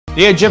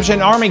The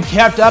Egyptian army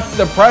kept up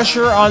the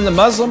pressure on the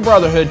Muslim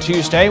Brotherhood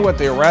Tuesday with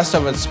the arrest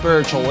of its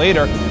spiritual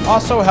leader.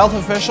 Also, health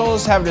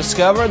officials have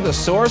discovered the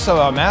source of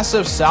a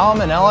massive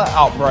salmonella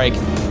outbreak.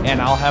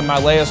 And I'll have my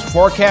latest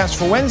forecast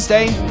for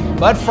Wednesday.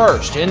 But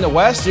first, in the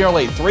West,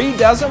 nearly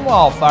 36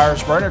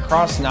 wildfires burned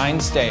across 9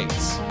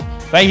 states.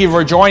 Thank you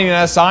for joining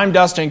us. I'm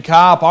Dustin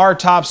Kopp. Our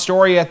top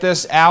story at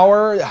this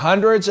hour,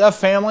 hundreds of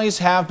families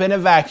have been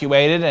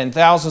evacuated and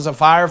thousands of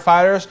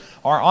firefighters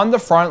are on the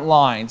front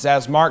lines.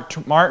 As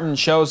Mark Martin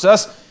shows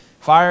us,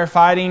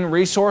 firefighting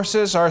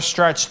resources are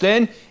stretched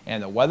thin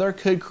and the weather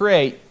could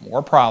create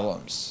more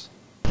problems.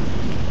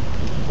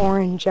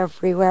 Orange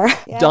everywhere.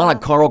 Yeah. Donna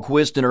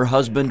Carlquist and her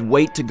husband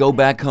wait to go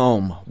back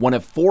home. One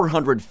of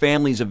 400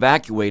 families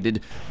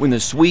evacuated when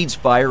the Swedes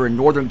fire in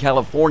Northern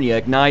California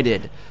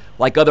ignited.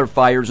 Like other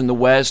fires in the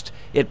West,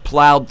 it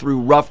plowed through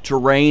rough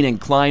terrain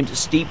and climbed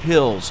steep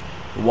hills.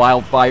 The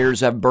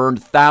wildfires have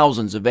burned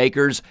thousands of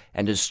acres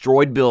and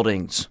destroyed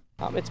buildings.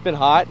 It's been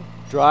hot,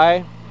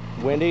 dry,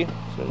 windy.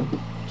 It's been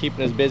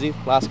keeping us busy.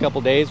 Last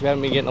couple days we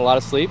haven't been getting a lot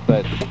of sleep,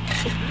 but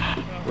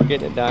we're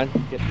getting it done.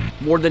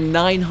 More than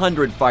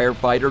 900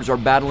 firefighters are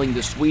battling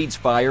the Swedes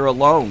fire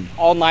alone.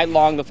 All night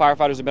long, the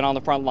firefighters have been on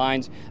the front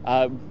lines,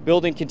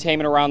 building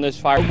containment around this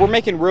fire. We're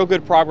making real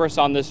good progress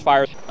on this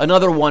fire.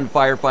 Another one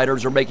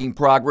firefighters are making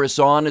progress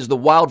on is the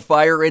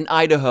wildfire in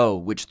Idaho,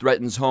 which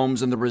threatens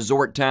homes in the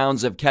resort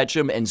towns of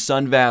Ketchum and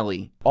Sun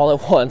Valley. All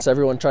at once,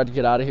 everyone tried to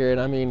get out of here,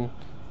 and I mean,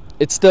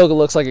 it still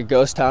looks like a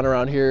ghost town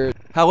around here.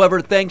 However,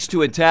 thanks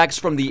to attacks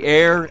from the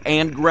air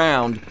and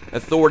ground,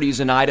 authorities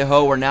in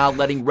Idaho are now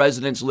letting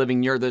residents living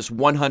near this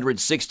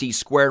 160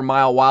 square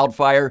mile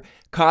wildfire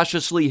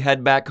cautiously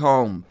head back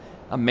home.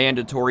 A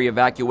mandatory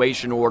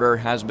evacuation order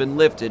has been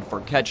lifted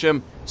for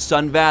Ketchum,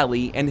 Sun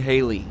Valley, and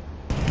Haley.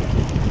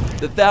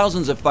 The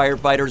thousands of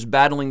firefighters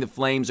battling the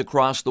flames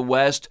across the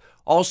West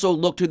also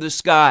look to the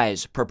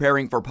skies,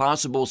 preparing for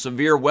possible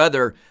severe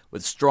weather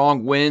with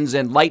strong winds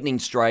and lightning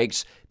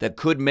strikes that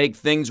could make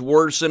things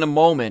worse in a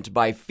moment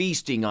by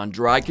feasting on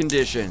dry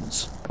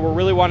conditions. We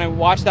really want to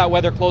watch that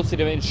weather closely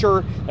to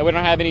ensure that we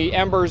don't have any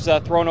embers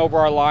thrown over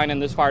our line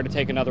and this fire to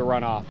take another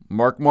run off.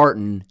 Mark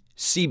Martin,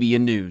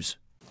 CBN News.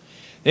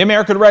 The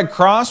American Red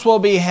Cross will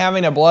be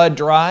having a blood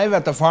drive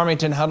at the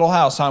Farmington Huddle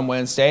House on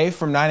Wednesday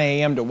from 9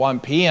 a.m. to 1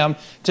 p.m.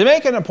 To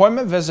make an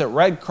appointment, visit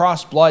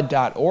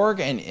redcrossblood.org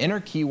and enter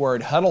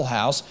keyword Huddle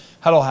House.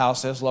 Huddle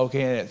House is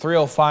located at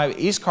 305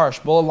 East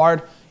Karsh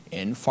Boulevard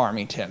in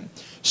Farmington.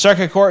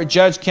 Circuit Court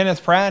Judge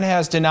Kenneth Pratt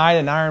has denied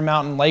an Iron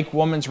Mountain Lake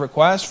woman's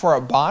request for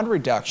a bond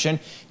reduction.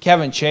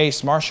 Kevin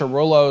Chase, Marcia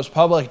Rulo's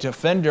public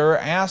defender,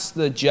 asked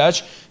the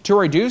judge to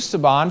reduce the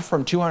bond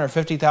from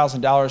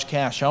 $250,000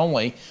 cash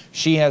only.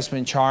 She has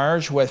been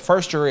charged with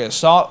first-degree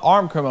assault,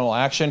 armed criminal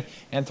action,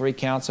 and 3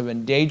 counts of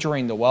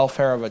endangering the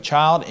welfare of a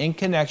child in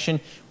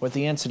connection with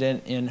the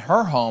incident in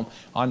her home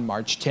on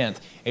March 10th.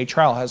 A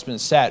trial has been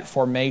set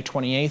for May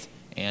 28th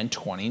and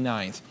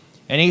 29th.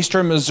 An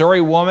eastern Missouri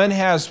woman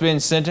has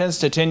been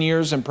sentenced to 10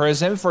 years in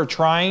prison for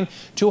trying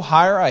to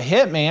hire a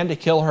hitman to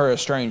kill her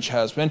estranged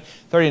husband.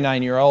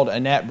 39-year-old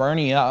Annette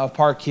Bernia of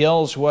Park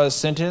Hills was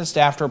sentenced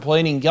after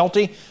pleading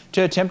guilty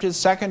to attempted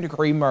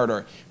second-degree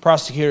murder.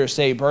 Prosecutors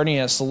say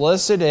Bernia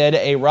solicited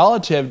a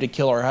relative to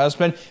kill her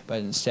husband, but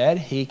instead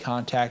he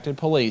contacted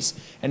police.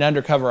 An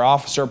undercover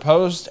officer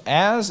posed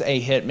as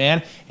a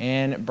hitman,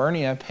 and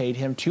Bernia paid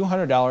him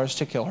 $200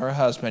 to kill her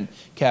husband,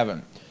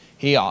 Kevin.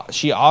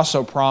 She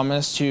also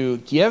promised to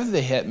give the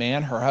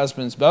hitman her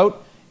husband's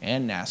boat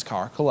and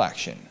NASCAR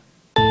collection.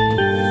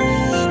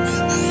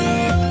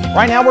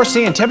 Right now we're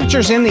seeing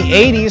temperatures in the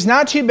 80s.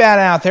 Not too bad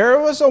out there.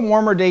 It was a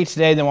warmer day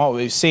today than what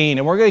we've seen,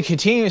 and we're going to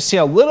continue to see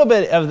a little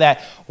bit of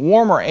that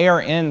warmer air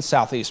in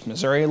southeast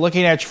Missouri.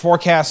 Looking at your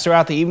forecast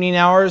throughout the evening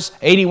hours,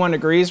 81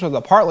 degrees with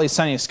a partly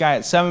sunny sky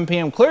at 7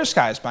 p.m., clear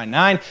skies by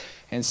 9,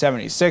 and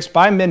 76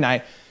 by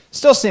midnight.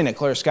 Still seeing a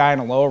clear sky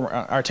and a low,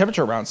 our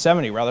temperature around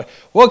 70 rather.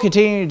 We'll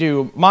continue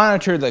to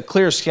monitor the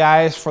clear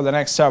skies for the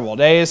next several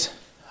days.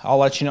 I'll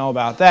let you know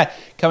about that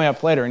coming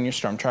up later in your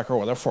Storm Tracker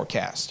weather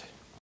forecast.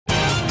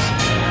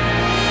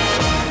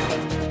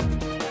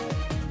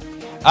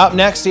 Up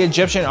next, the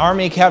Egyptian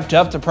army kept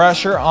up the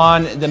pressure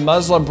on the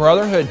Muslim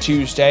Brotherhood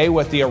Tuesday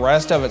with the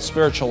arrest of its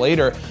spiritual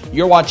leader.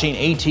 You're watching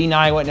 18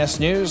 Eyewitness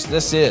News.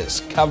 This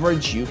is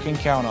coverage you can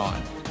count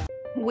on.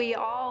 We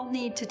all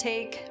need to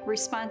take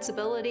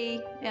responsibility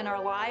in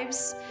our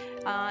lives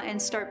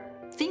and start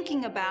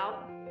thinking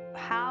about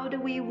how do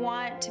we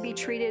want to be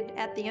treated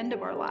at the end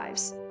of our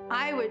lives.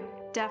 I would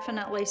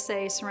definitely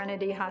say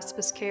Serenity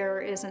Hospice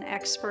Care is an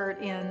expert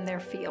in their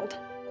field.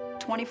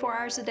 24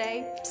 hours a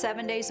day,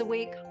 7 days a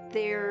week,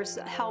 there's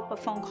help a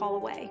phone call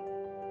away.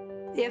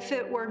 If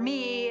it were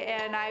me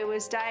and I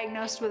was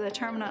diagnosed with a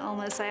terminal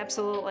illness, I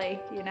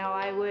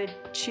would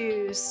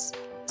choose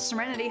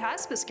Serenity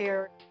Hospice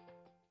Care.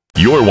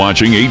 You're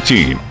watching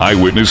 18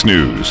 Eyewitness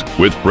News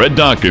with Fred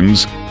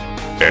Dawkins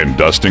and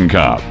Dustin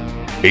Kopp.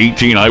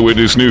 18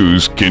 Eyewitness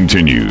News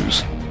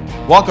continues.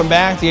 Welcome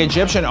back. The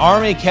Egyptian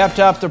army kept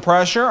up the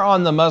pressure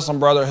on the Muslim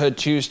Brotherhood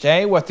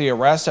Tuesday with the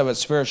arrest of its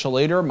spiritual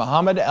leader,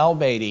 Mohammed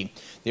al-Baidi.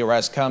 The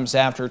arrest comes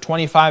after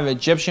 25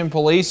 Egyptian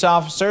police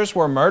officers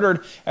were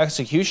murdered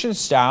execution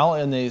style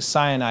in the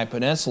Sinai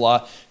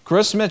Peninsula.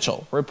 Chris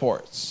Mitchell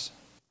reports.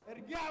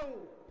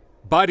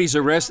 Badi's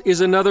arrest is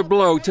another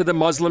blow to the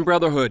Muslim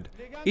Brotherhood.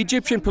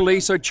 Egyptian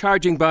police are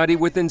charging Badi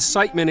with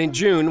incitement in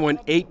June when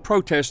 8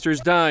 protesters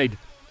died.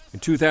 In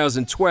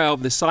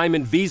 2012, the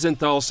Simon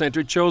Wiesenthal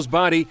Center chose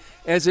Badi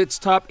as its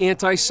top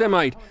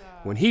anti-Semite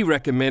when he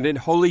recommended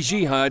holy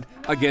jihad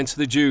against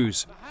the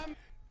Jews.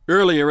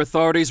 Earlier,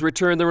 authorities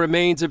returned the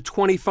remains of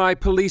 25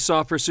 police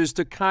officers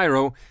to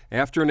Cairo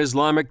after an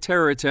Islamic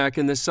terror attack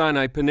in the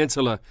Sinai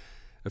Peninsula.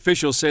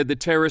 Officials said the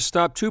terrorists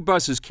stopped 2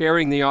 buses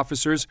carrying the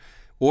officers,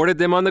 ordered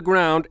them on the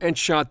ground, and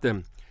shot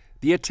them.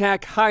 The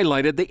attack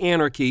highlighted the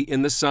anarchy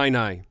in the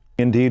Sinai.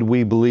 Indeed,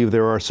 we believe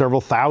there are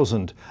several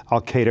thousand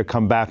al-Qaeda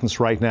combatants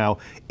right now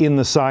in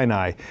the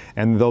Sinai,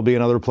 and they'll be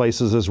in other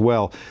places as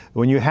well.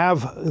 When you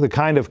have the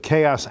kind of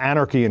chaos,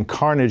 anarchy, and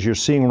carnage you're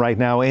seeing right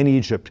now in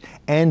Egypt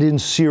and in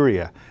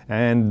Syria,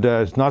 and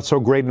it's not so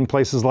great in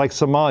places like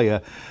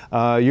Somalia,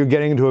 you're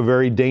getting into a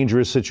very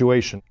dangerous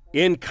situation.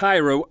 In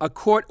Cairo, a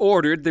court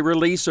ordered the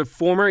release of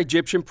former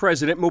Egyptian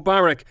President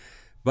Mubarak,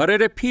 but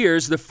it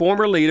appears the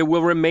former leader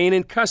will remain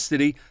in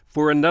custody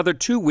for another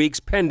 2 weeks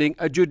pending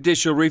a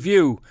judicial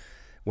review.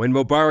 When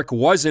Mubarak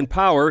was in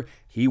power,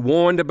 he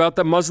warned about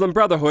the Muslim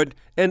Brotherhood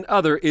and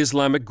other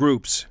Islamic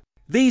groups.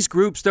 These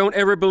groups don't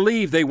ever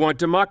believe they want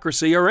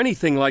democracy or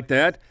anything like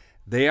that.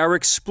 They are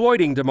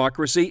exploiting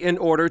democracy in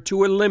order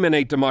to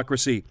eliminate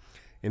democracy.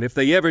 And if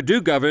they ever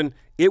do govern,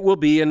 it will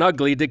be an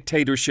ugly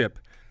dictatorship.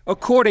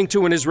 According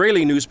to an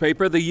Israeli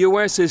newspaper, the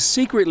U.S. is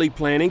secretly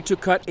planning to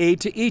cut aid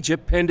to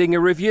Egypt pending a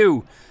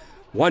review.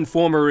 One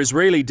former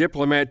Israeli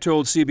diplomat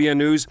told CBN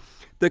News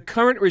the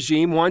current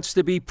regime wants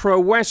to be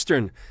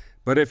pro-Western,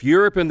 but if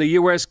Europe and the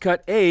U.S.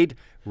 cut aid,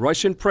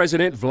 Russian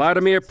President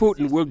Vladimir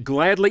Putin will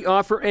gladly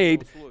offer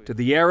aid to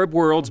the Arab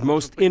world's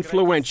most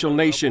influential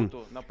nation.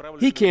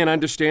 He can't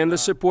understand the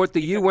support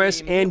the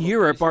U.S. and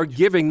Europe are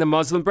giving the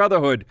Muslim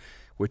Brotherhood,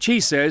 which he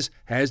says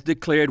has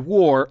declared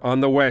war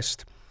on the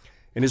West.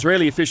 An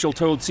Israeli official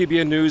told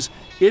CBN News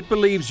it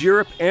believes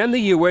Europe and the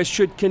U.S.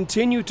 should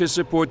continue to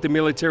support the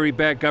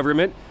military-backed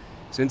government,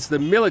 since the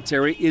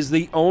military is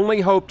the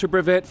only hope to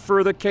prevent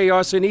further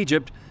chaos in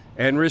Egypt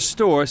and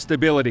restore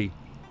stability.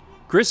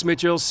 Chris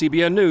Mitchell,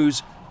 CBN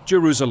News,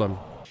 Jerusalem.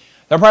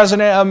 The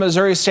president of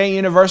Missouri State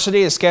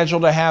University is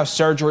scheduled to have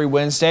surgery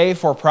Wednesday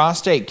for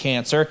prostate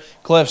cancer.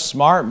 Cliff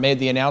Smart made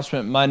the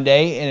announcement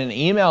Monday in an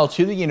email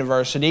to the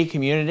university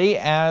community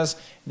as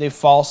the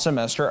fall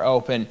semester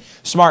opened.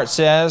 Smart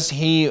says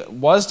he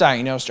was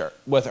diagnosed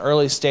with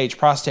early-stage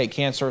prostate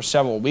cancer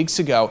several weeks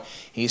ago.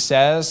 He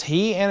says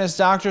he and his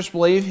doctors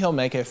believe he'll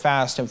make a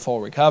fast and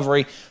full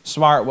recovery.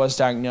 Smart was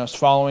diagnosed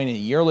following a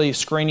yearly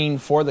screening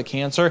for the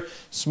cancer.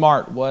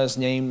 Smart was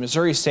named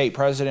Missouri State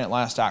president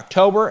last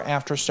October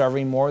after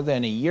serving more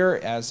than a year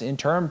as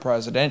interim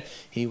president.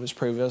 He was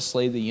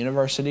previously the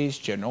university's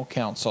general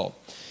counsel.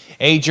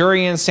 A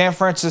jury in San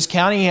Francisco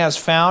County has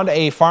found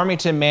a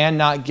Farmington man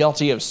not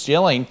guilty of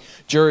stealing.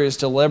 Juries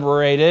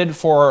deliberated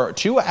for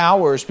 2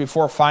 hours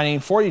before finding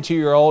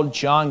 42-year-old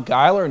John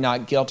Geiler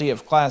not guilty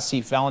of Class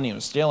C felony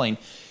of stealing.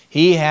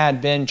 He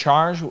had been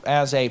charged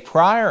as a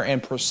prior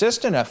and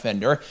persistent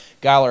offender.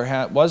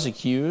 Geiler was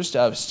accused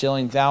of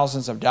stealing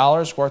thousands of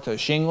dollars worth of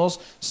shingles,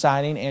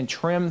 siding, and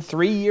trim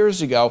 3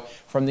 years ago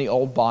from the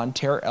old Bonne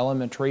Terre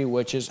Elementary,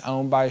 which is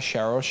owned by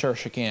Cheryl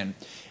Shershikan.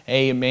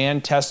 A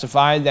man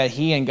testified that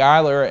he and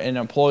Geiler, an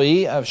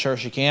employee of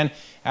Shershikan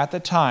at the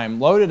time,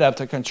 loaded up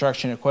the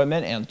construction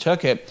equipment and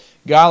took it.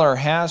 Geiler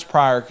has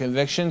prior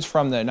convictions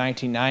from the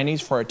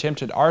 1990s for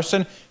attempted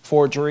arson,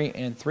 forgery,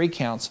 and 3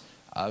 counts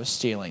of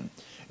stealing.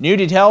 New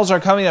details are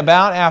coming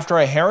about after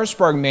a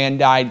Harrisburg man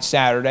died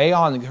Saturday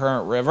on the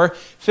Current River.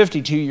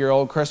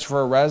 52-year-old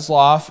Christopher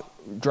Resloff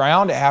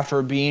drowned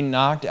after being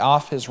knocked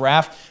off his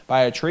raft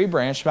by a tree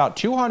branch about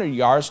 200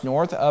 yards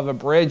north of a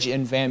bridge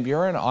in Van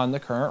Buren on the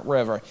Current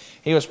River.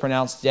 He was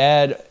pronounced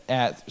dead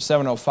at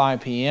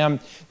 7:05 p.m.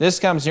 This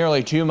comes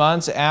nearly 2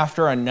 months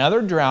after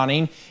another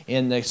drowning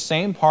in the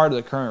same part of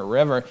the Current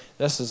River.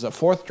 This is the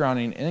 4th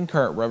drowning in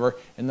Current River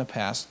in the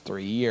past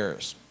 3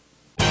 years.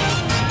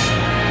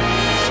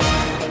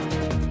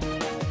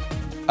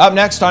 Up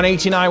next on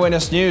 18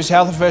 Eyewitness News,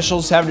 health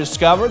officials have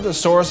discovered the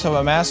source of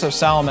a massive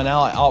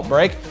salmonella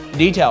outbreak.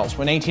 Details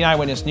when 18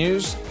 Eyewitness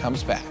News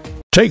comes back.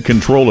 Take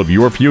control of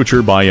your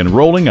future by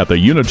enrolling at the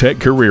Unitech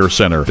Career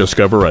Center.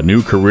 Discover a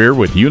new career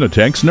with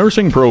Unitech's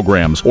nursing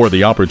programs or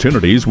the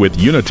opportunities with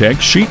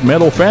Unitech's sheet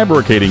metal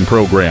fabricating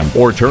program,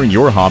 or turn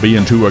your hobby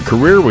into a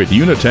career with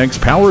Unitech's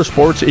power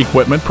sports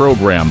equipment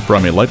program.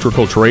 From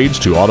electrical trades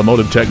to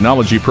automotive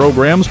technology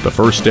programs, the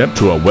first step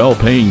to a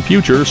well-paying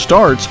future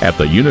starts at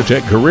the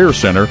Unitech Career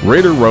Center,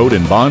 Raider Road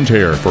in Bonne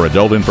Terre. For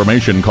adult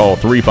information, call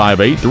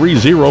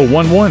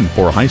 358-3011.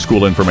 For high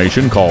school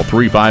information, call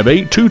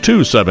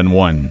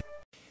 358-2271.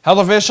 Health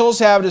officials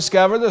have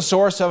discovered the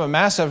source of a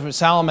massive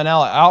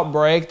salmonella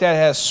outbreak that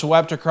has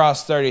swept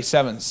across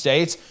 37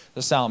 states. The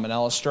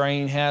Salmonella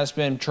strain has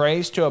been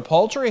traced to a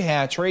poultry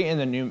hatchery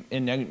in New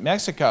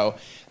Mexico.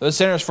 The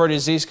Centers for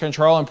Disease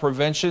Control and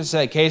Prevention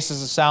said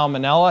cases of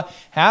Salmonella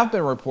have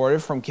been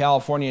reported from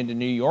California to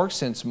New York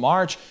since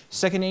March,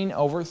 sickening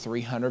over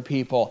 300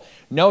 people.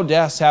 No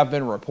deaths have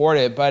been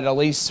reported, but at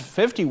least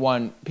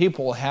 51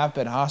 people have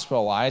been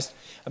hospitalized.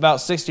 About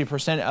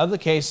 60% of the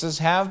cases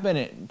have been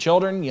in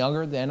children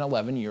younger than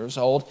 11 years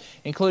old,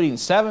 including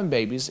 7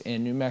 babies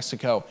in New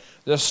Mexico.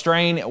 The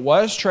strain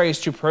was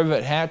traced to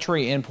Privet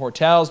Hatchery in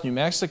Portales, New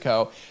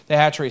Mexico. The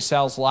hatchery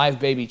sells live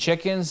baby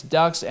chickens,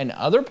 ducks, and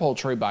other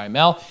poultry by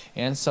mail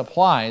and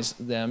supplies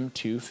them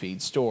to feed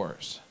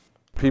stores.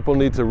 People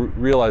need to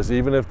realize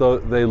even if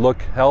they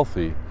look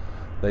healthy,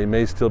 they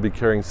may still be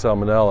carrying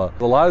salmonella.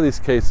 A lot of these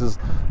cases,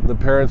 the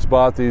parents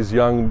bought these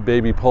young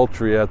baby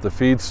poultry at the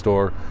feed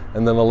store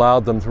and then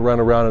allowed them to run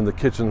around in the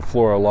kitchen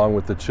floor along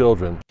with the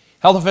children.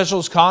 Health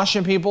officials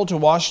caution people to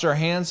wash their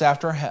hands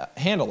after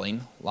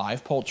handling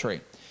live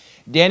poultry.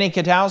 Danny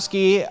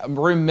Katowski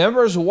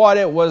remembers what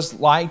it was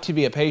like to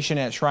be a patient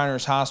at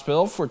Shriners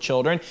Hospital for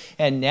Children,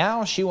 and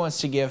now she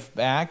wants to give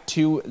back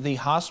to the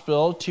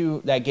hospital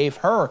that gave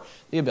her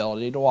the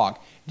ability to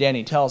walk.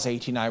 Danny tells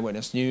 18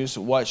 Eyewitness News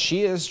what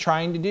she is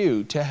trying to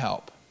do to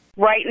help.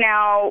 Right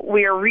now,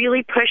 we are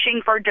really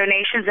pushing for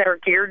donations that are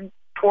geared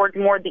towards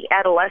more the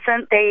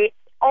adolescent. They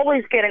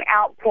always get an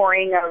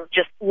outpouring of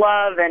just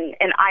love and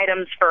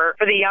items for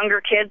the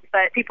younger kids,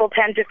 but people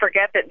tend to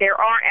forget that there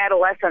are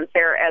adolescents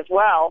there as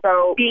well.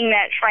 So being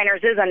that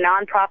Shriners is a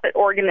nonprofit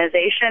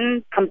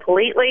organization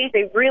completely,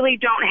 they really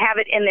don't have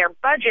it in their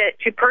budget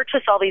to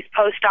purchase all these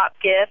post-op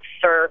gifts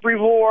or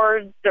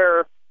rewards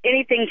or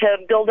anything to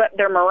build up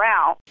their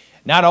morale.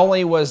 Not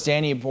only was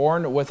Danny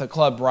born with a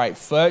clubbed right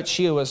foot,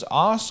 she was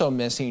also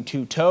missing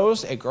 2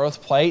 toes, a growth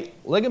plate,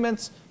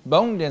 ligaments,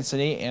 bone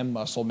density, and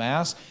muscle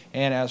mass,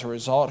 and as a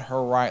result,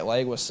 her right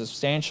leg was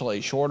substantially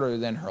shorter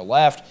than her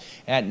left.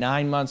 At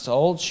 9 months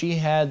old, she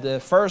had the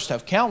first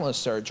of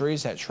countless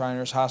surgeries at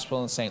Shriners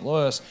Hospital in St.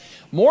 Louis.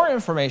 More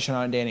information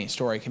on Danny's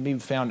story can be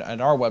found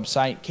at our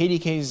website,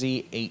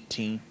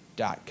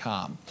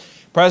 KDKZ18.com.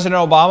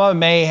 President Obama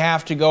may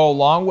have to go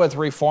along with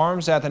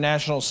reforms at the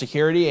National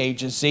Security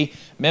Agency.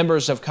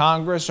 Members of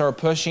Congress are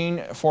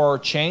pushing for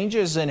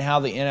changes in how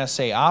the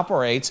NSA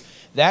operates.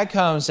 That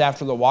comes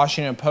after the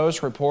Washington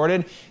Post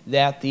reported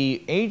that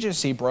the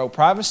agency broke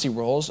privacy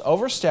rules,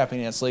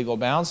 overstepping its legal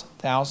bounds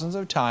thousands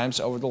of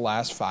times over the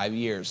last 5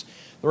 years.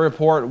 The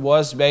report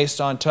was based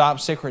on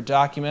top-secret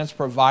documents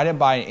provided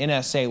by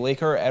NSA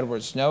leaker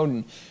Edward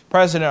Snowden.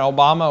 President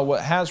Obama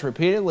has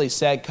repeatedly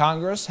said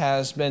Congress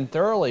has been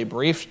thoroughly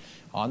briefed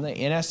on the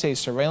NSA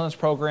surveillance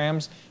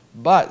programs,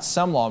 but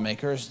some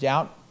lawmakers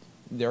doubt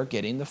they're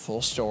getting the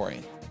full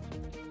story.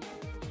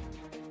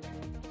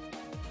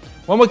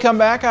 When we come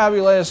back, I'll have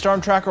your latest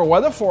Storm Tracker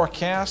weather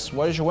forecast.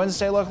 What does your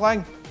Wednesday look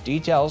like?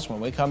 Details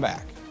when we come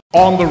back.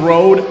 On the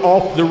road,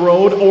 off the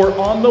road, or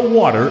on the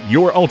water,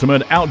 your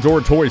ultimate outdoor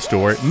toy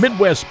store,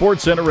 Midwest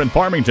Sports Center in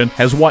Farmington,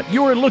 has what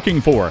you're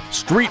looking for.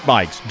 Street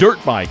bikes,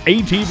 dirt bike,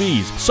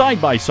 ATVs,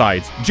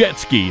 side-by-sides, jet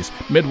skis.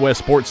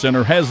 Midwest Sports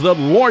Center has the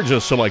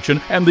largest selection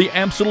and the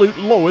absolute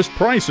lowest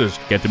prices.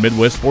 Get to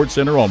Midwest Sports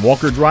Center on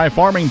Walker Drive,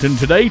 Farmington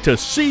today to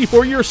see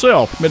for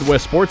yourself.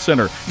 Midwest Sports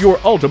Center, your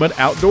ultimate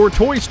outdoor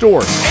toy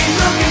store. Ain't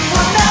looking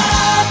for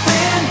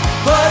nothing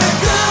but a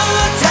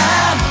good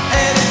time,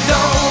 and it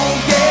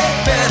don't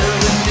get better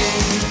than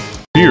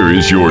this. Here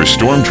is your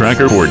Storm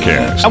Tracker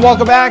forecast. And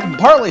welcome back.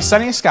 Partly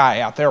sunny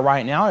sky out there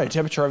right now at a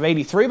temperature of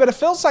 83, but it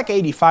feels like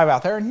 85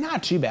 out there.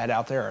 Not too bad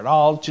out there at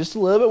all. Just a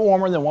little bit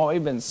warmer than what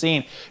we've been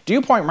seeing.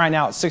 Dew point right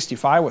now at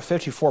 65 with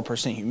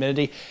 54%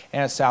 humidity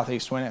and a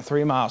southeast wind at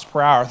 3 miles per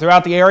hour.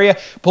 Throughout the area,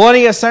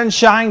 plenty of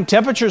sunshine.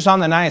 Temperatures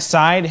on the nice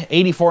side.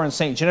 84 in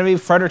St.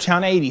 Genevieve,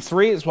 Fredericktown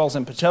 83, as well as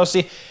in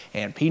Potosi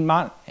and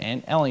Piedmont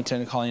and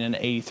Ellington calling in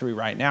 83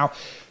 right now.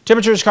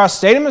 Temperatures across the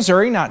state of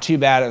Missouri, not too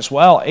bad as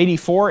well.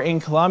 84 in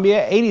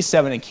Columbia,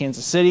 87 in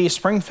Kansas City,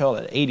 Springfield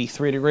at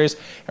 83 degrees,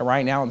 and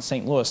right now in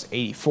St. Louis,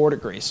 84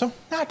 degrees. So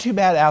not too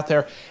bad out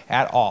there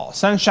at all.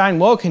 Sunshine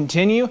will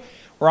continue.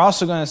 We're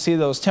also going to see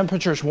those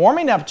temperatures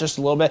warming up just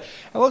a little bit.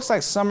 It looks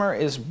like summer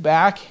is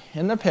back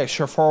in the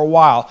picture for a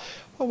while.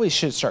 Well, we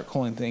should start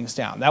cooling things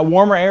down. That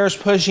warmer air is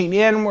pushing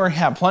in. We're going to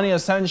have plenty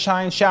of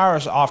sunshine,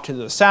 showers off to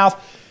the south.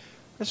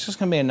 It's just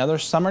going to be another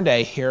summer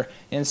day here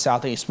in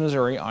southeast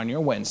Missouri on your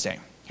Wednesday.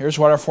 Here's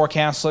what our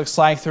forecast looks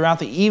like throughout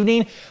the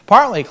evening.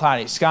 Partly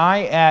cloudy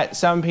sky at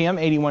 7 p.m.,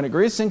 81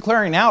 degrees, and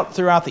clearing out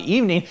throughout the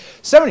evening,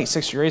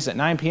 76 degrees at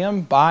 9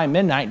 p.m., by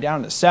midnight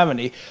down to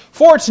 70.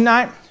 For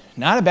tonight,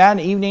 not a bad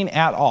evening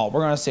at all.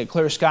 We're going to see a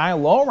clear sky,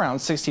 low around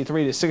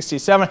 63 to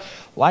 67,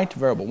 light to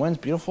variable winds,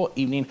 beautiful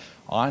evening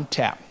on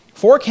tap.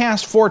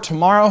 Forecast for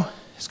tomorrow.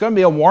 It's going to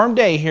be a warm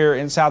day here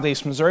in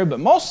southeast Missouri, but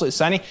mostly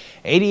sunny,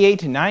 88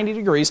 to 90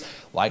 degrees,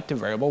 light to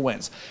variable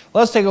winds.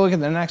 Let's take a look at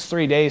the next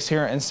 3 days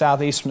here in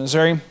southeast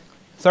Missouri.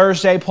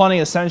 Thursday, plenty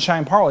of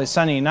sunshine, partly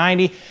sunny,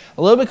 90.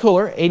 A little bit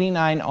cooler,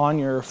 89 on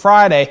your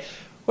Friday.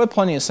 with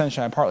plenty of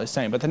sunshine, partly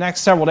sunny. But the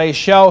next several days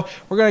show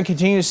we're going to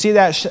continue to see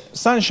that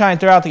sunshine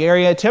throughout the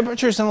area.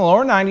 Temperatures in the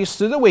lower 90s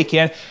through the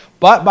weekend,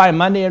 but by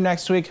Monday of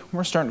next week,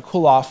 we're starting to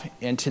cool off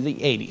into the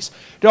 80s.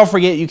 Don't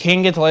forget, you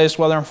can get the latest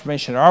weather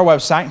information at our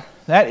website.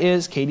 That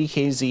is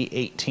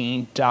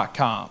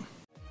KDKZ18.com.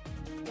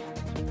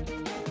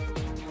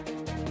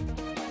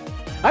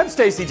 I'm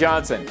Stacy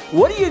Johnson.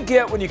 What do you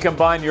get when you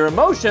combine your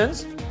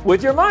emotions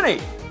with your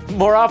money?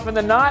 More often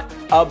than not,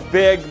 a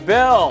big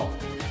bill.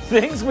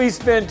 Things we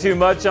spend too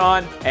much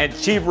on and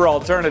cheaper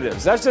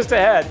alternatives. That's just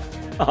ahead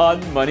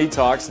on Money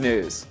Talks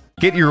News.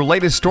 Get your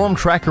latest storm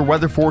tracker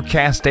weather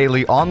forecast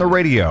daily on the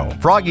radio.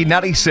 Froggy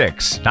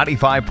 96,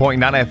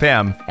 95.9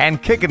 FM,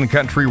 and Kickin'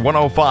 Country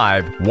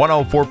 105,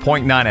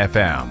 104.9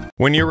 FM.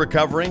 When you're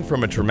recovering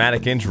from a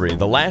traumatic injury,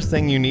 the last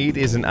thing you need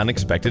is an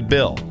unexpected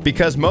bill.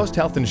 Because most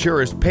health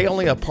insurers pay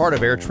only a part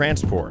of air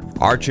transport,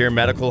 Archair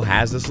Medical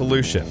has a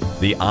solution,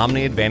 the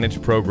Omni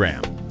Advantage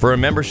program. For a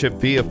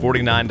membership fee of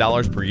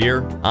 $49 per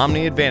year,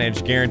 Omni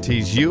Advantage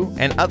guarantees you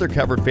and other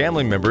covered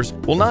family members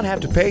will not have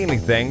to pay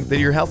anything that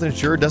your health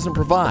insurer doesn't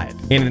provide.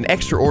 In an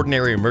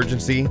extraordinary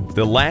emergency,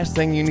 the last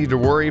thing you need to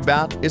worry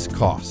about is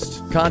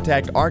cost.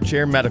 Contact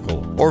Archair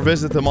Medical or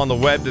visit them on the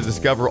web to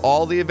discover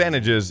all the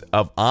advantages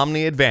of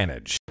Omni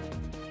Advantage.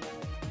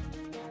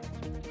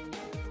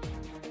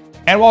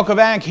 And welcome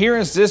back. Here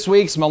is this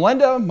week's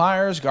Melinda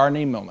Myers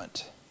Gardening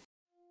Moment.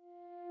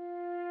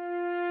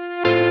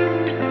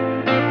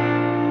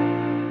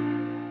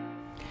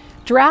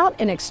 Drought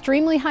and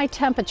extremely high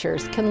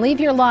temperatures can leave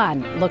your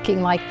lawn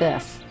looking like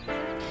this.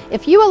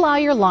 If you allow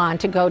your lawn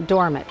to go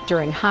dormant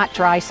during hot,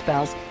 dry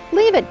spells,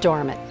 leave it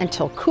dormant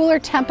until cooler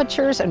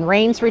temperatures and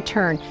rains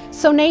return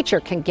so nature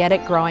can get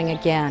it growing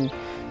again.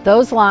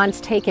 Those lawns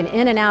taken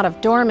in and out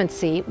of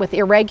dormancy with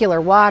irregular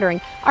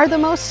watering are the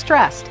most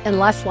stressed and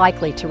less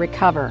likely to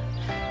recover.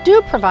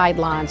 Do provide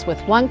lawns with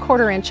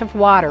 1/4 inch of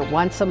water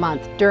once a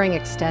month during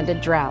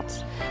extended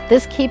droughts.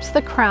 This keeps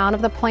the crown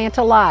of the plant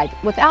alive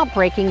without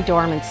breaking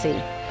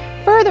dormancy.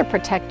 Further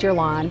protect your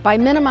lawn by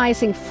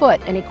minimizing foot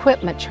and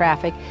equipment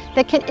traffic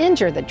that can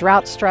injure the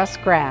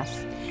drought-stressed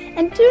grass.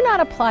 And do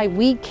not apply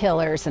weed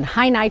killers and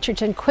high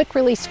nitrogen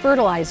quick-release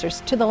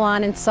fertilizers to the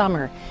lawn in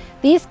summer.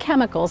 These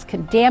chemicals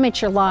can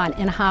damage your lawn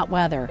in hot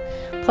weather.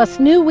 Plus,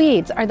 new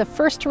weeds are the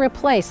first to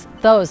replace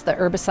those the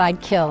herbicide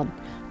killed.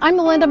 I'm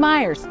Melinda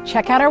Myers.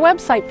 Check out our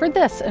website for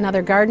this and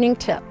other gardening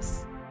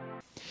tips.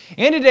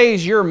 In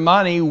today's Your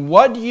Money,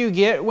 what do you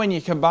get when you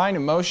combine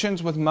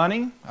emotions with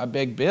money? A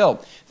big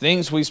bill.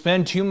 Things we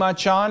spend too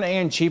much on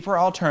and cheaper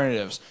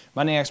alternatives.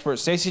 Money expert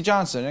Stacy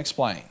Johnson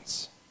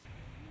explains.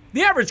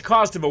 The average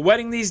cost of a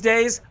wedding these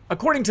days,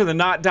 according to the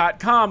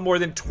Knot.com, more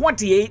than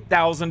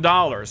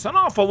 $28,000. An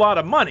awful lot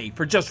of money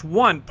for just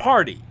one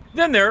party.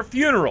 Then there are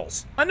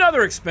funerals,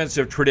 another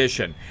expensive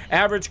tradition.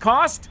 Average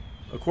cost,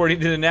 according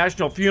to the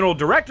National Funeral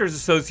Directors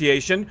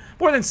Association,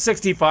 more than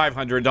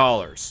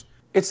 $6,500.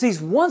 It's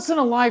these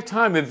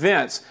once-in-a-lifetime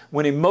events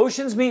when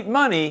emotions meet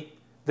money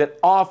that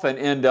often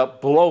end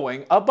up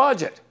blowing a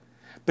budget.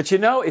 But you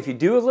know, if you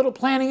do a little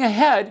planning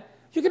ahead,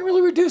 you can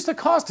really reduce the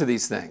cost of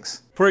these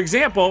things. For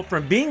example,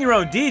 from being your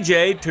own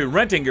DJ to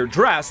renting your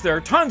dress, there are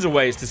tons of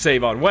ways to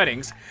save on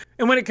weddings.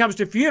 And when it comes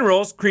to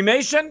funerals,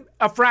 cremation,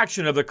 a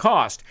fraction of the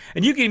cost.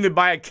 And you can even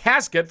buy a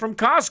casket from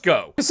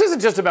Costco. This isn't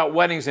just about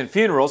weddings and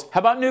funerals. How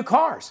about new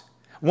cars?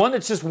 One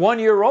that's just 1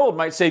 year old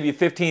might save you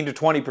 15 to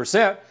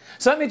 20%.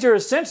 So that means you're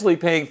essentially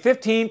paying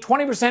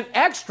 15–20%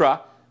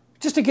 extra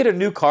just to get a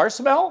new car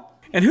smell?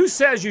 And who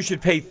says you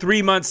should pay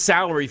 3 months'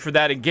 salary for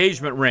that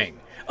engagement ring?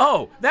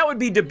 Oh, that would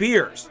be De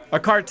Beers, a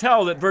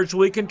cartel that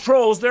virtually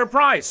controls their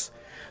price.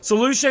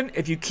 Solution,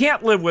 if you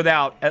can't live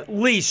without, at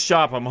least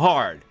shop them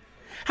hard.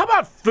 How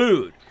about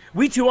food?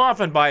 We too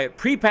often buy it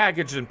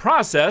prepackaged and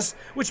processed,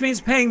 which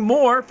means paying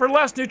more for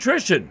less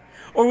nutrition.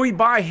 Or we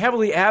buy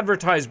heavily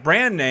advertised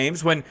brand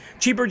names when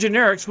cheaper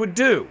generics would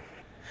do.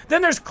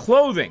 Then there's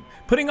clothing.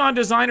 Putting on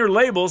designer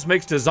labels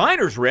makes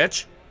designers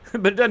rich,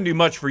 but it doesn't do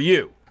much for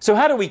you. So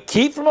how do we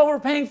keep from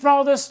overpaying for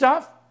all this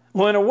stuff?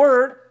 Well, in a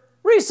word,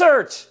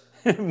 research.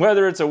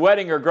 Whether it's a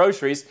wedding or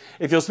groceries,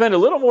 if you'll spend a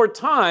little more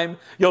time,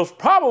 you'll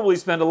probably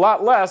spend a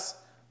lot less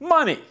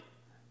money.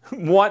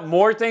 Want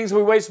more things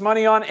we waste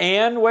money on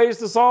and ways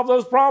to solve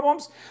those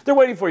problems? They're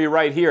waiting for you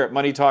right here at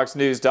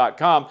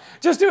MoneyTalksNews.com.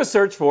 Just do a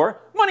search for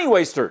Money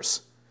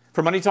Wasters.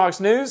 For Money Talks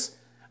News,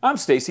 I'm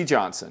Stacy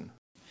Johnson.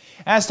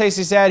 As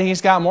Stacy said,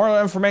 he's got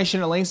more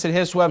information and links at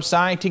his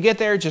website. To get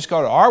there, just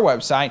go to our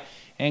website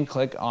and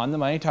click on the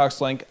Money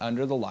Talks link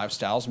under the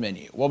Lifestyles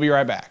menu. We'll be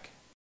right back.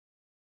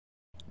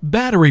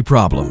 Battery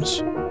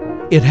problems.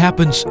 It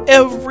happens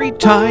every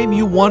time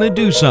you want to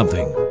do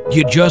something.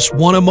 You just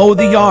want to mow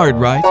the yard,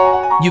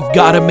 right? You've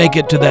got to make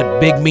it to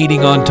that big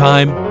meeting on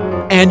time,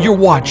 and your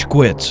watch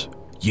quits.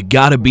 You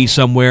got to be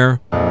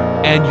somewhere,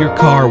 and your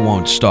car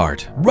won't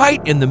start.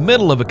 Right in the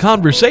middle of a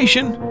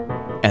conversation,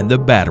 and the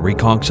battery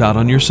conks out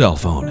on your cell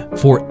phone.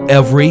 For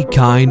every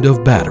kind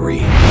of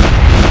battery.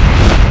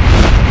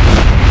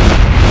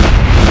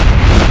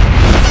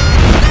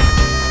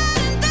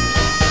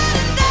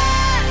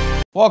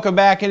 Welcome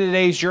back. In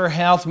today's Your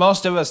Health,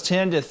 most of us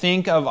tend to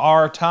think of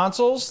our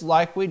tonsils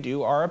like we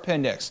do our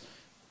appendix.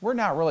 We're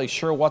not really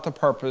sure what the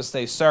purpose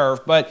they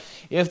serve, but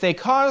if they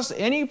cause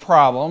any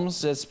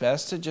problems, it's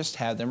best to just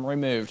have them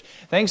removed.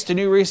 Thanks to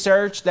new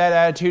research, that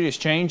attitude is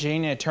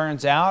changing. It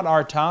turns out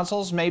our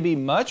tonsils may be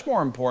much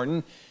more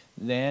important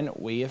than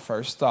we at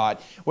first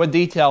thought. With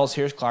details,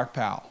 here's Clark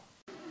Powell.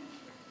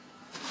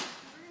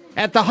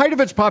 At the height of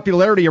its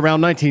popularity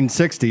around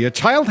 1960, a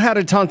child had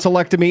a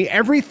tonsillectomy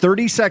every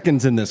 30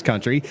 seconds in this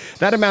country.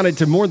 That amounted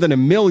to more than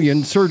 1 million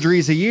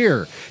surgeries a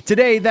year.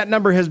 Today, that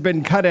number has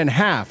been cut in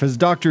half as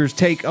doctors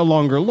take a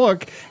longer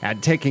look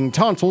at taking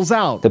tonsils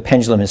out. The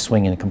pendulum is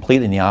swinging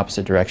completely in the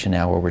opposite direction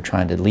now, where we're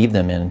trying to leave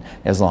them in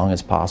as long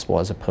as possible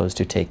as opposed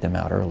to take them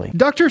out early.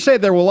 Doctors say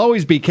there will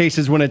always be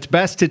cases when it's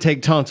best to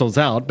take tonsils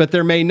out, but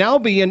there may now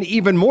be an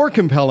even more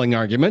compelling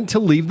argument to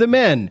leave them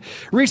in.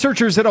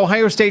 Researchers at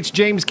Ohio State's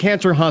James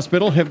Cancer Hospital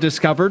have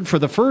discovered for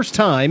the first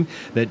time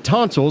that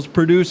tonsils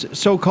produce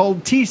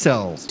so-called T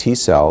cells. T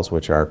cells,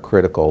 which are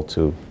critical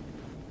to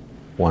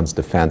one's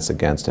defense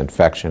against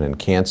infection and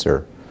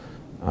cancer,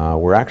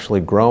 were actually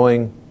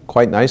growing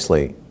quite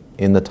nicely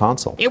in the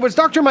tonsil. It was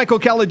Dr. Michael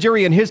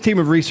Caligiuri and his team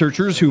of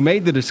researchers who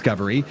made the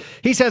discovery.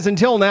 He says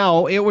until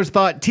now, it was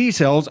thought T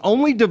cells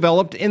only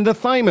developed in the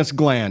thymus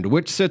gland,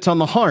 which sits on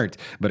the heart.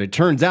 But it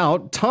turns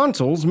out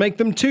tonsils make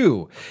them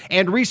too.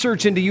 And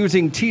research into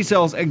using T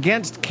cells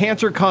against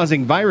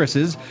cancer-causing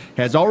viruses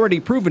has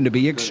already proven to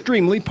be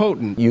extremely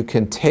potent. You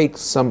can take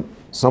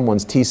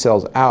someone's T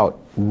cells out,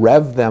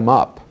 rev them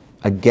up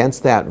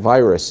against that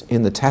virus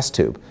in the test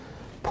tube,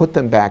 put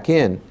them back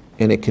in,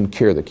 and it can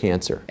cure the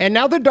cancer. And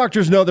now that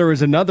doctors know there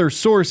is another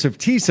source of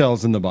T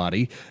cells in the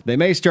body, they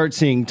may start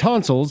seeing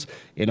tonsils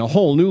in a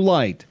whole new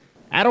light.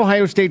 At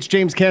Ohio State's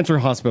James Cancer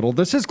Hospital,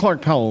 this is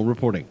Clark Powell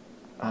reporting.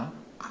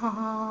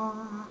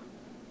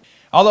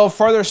 Although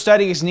further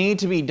studies need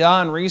to be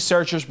done,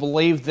 researchers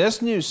believe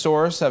this new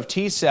source of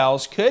T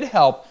cells could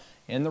help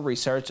in the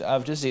research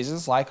of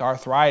diseases like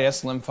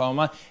arthritis,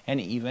 lymphoma,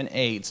 and even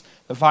AIDS.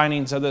 The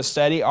findings of this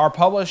study are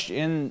published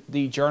in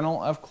the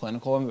Journal of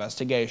Clinical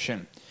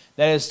Investigation.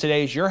 That is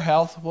today's Your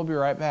Health. We'll be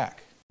right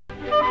back.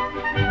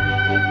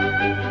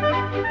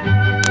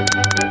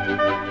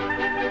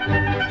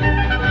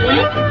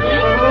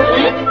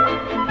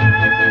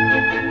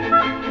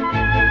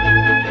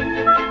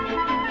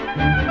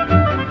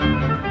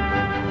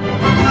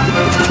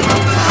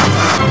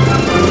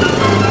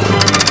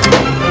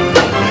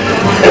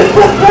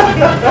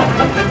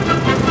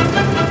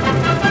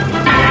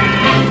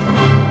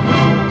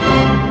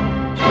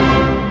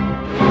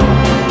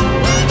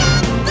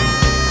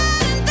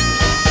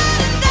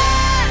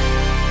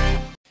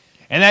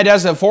 And that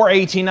does it for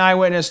 18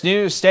 Eyewitness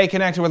News. Stay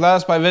connected with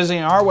us by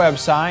visiting our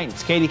website.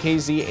 It's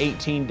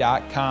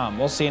KDKZ18.com.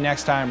 We'll see you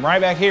next time right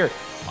back here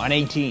on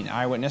 18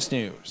 Eyewitness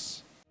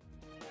News.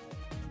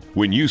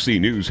 When you see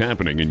news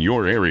happening in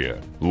your area,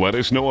 let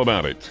us know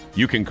about it.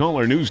 You can call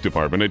our news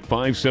department at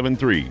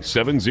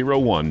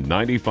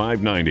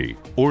 573-701-9590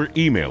 or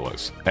email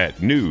us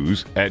at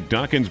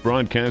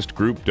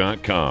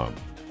news@DawkinsBroadcastGroup.com.